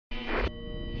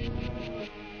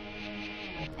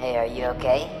Hey, are you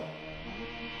okay?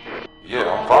 Yeah,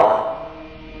 I'm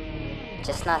fine.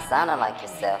 Just not sounding like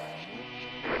yourself.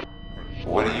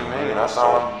 What do you mean? I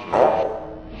sound normal.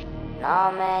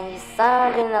 Nah, man, you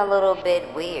sounding a little bit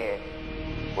weird.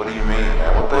 What do you mean,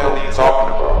 man? What the hell are you talking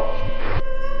about?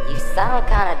 You sound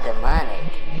kinda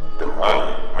demonic.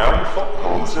 Demonic? Man, are you fucking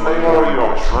hallucinating? Are you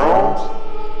on shrooms?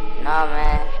 Nah,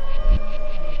 man.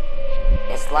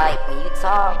 It's like when you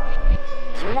talk,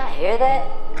 do you not hear that?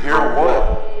 Hear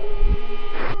what?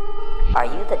 Are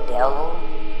you the devil?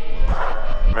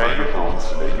 Man, you're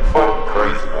hallucinating. You're fucking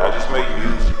crazy, man. I just make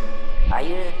music. Are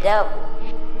you the devil?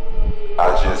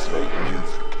 I just make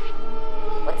music.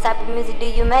 What type of music do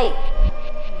you make?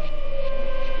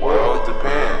 Well, it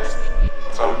depends.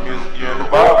 What type of music you're in the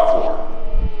vibe for?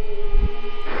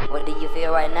 What do you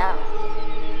feel right now?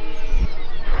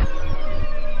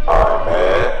 I'm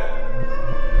mad.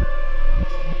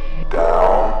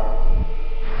 Down.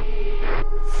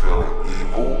 Feeling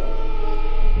evil.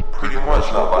 Pretty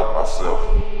much not like myself.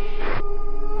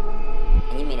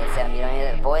 And you mean to tell me you don't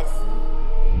hear that voice?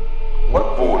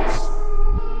 What voice?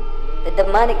 The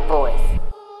demonic voice.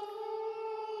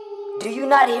 Do you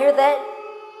not hear that?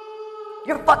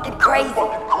 You're fucking crazy.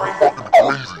 Fucking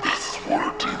crazy. This is what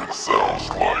a demon sounds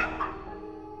like.